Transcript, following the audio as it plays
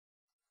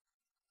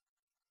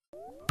What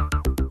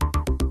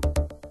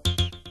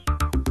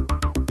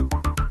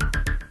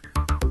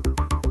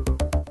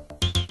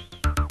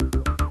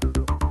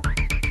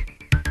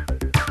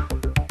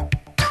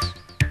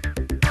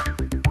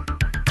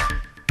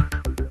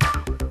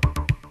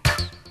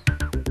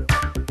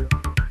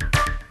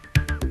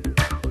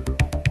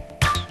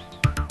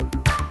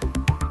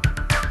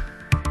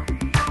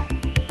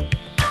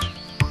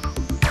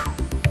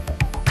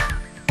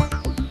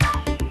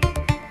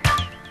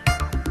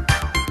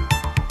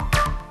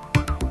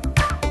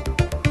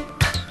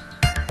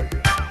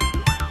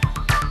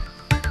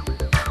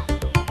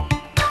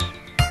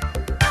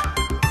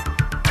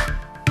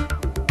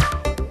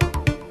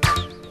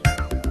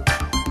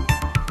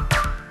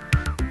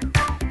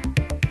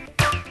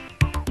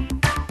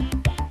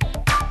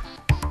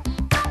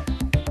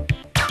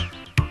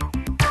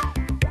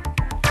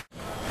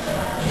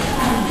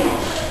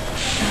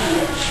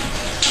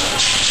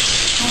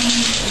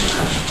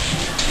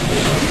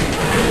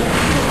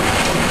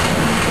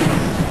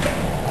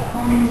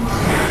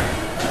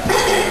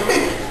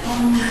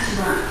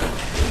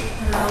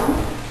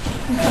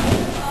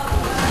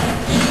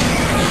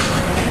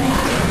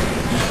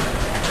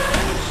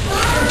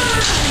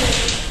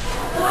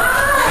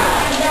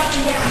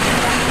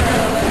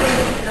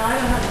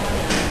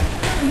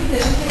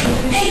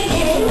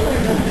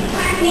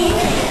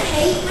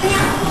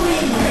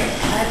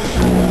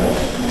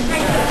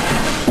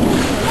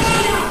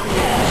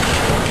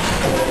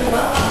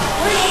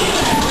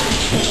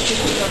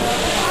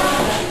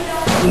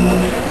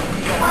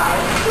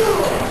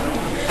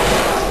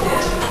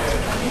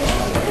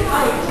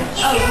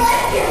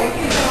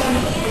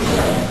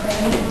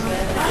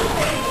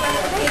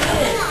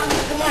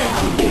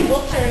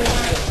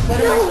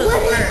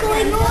is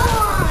going on?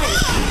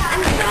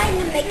 I'm trying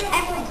to make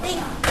everything.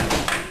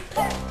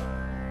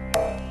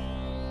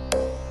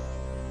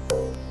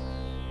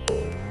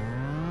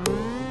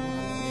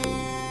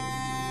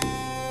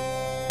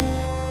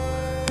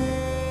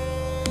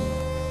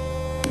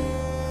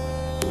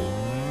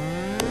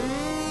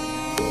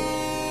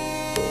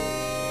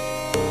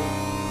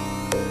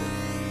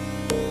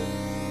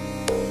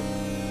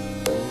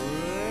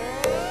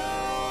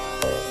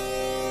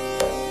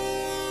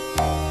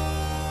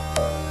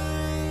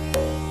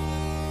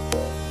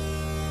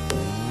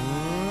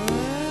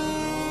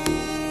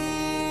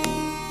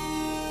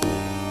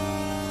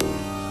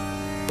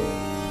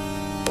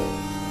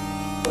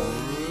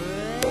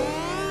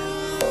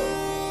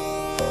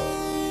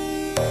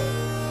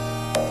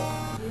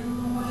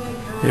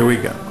 Here we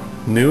go.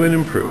 New and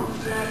improved.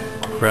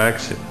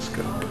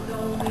 Praxiscope.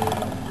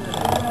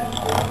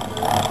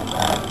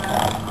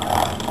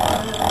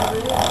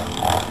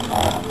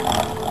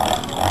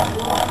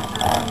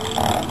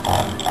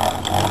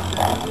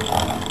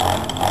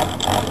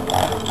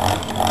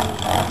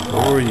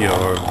 For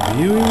your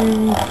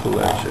viewing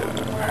pleasure.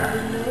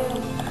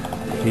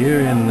 Here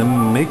in the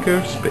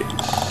maker space.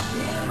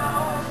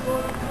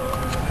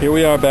 Here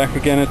we are back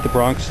again at the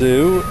Bronx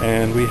Zoo,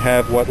 and we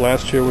have what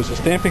last year was a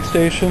stamping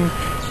station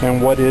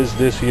and what is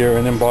this year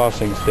an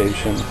embossing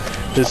station.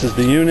 This is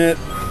the unit,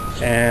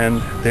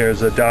 and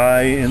there's a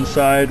die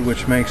inside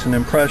which makes an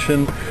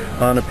impression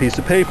on a piece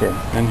of paper.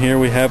 And here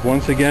we have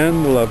once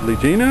again the lovely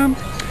Gina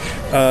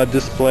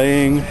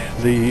displaying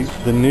the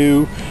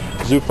new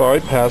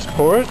Zoofari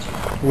passport,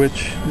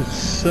 which is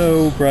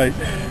so bright.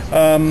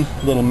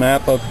 Little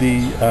map of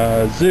the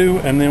zoo,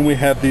 and then we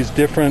have these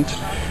different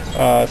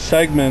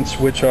segments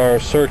which are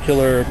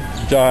circular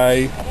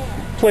die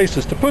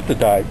places to put the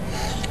die.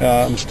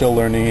 I'm still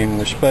learning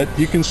English, but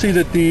you can see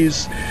that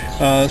these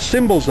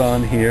symbols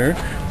on here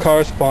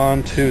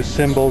correspond to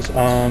symbols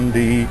on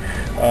the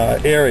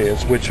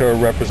areas which are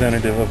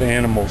representative of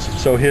animals.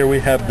 So here we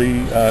have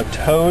the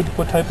toad.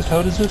 What type of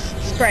toad is this?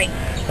 Sprite.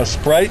 A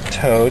sprite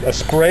toad, a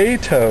spray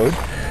toad,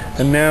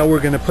 and now we're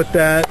going to put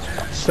that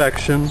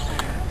section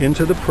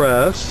into the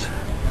press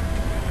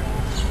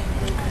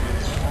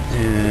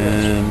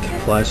and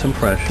apply some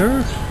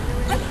pressure.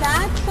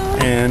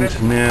 And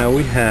now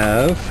we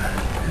have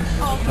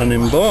an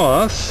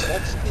emboss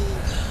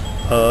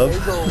of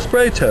the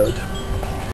spray toad.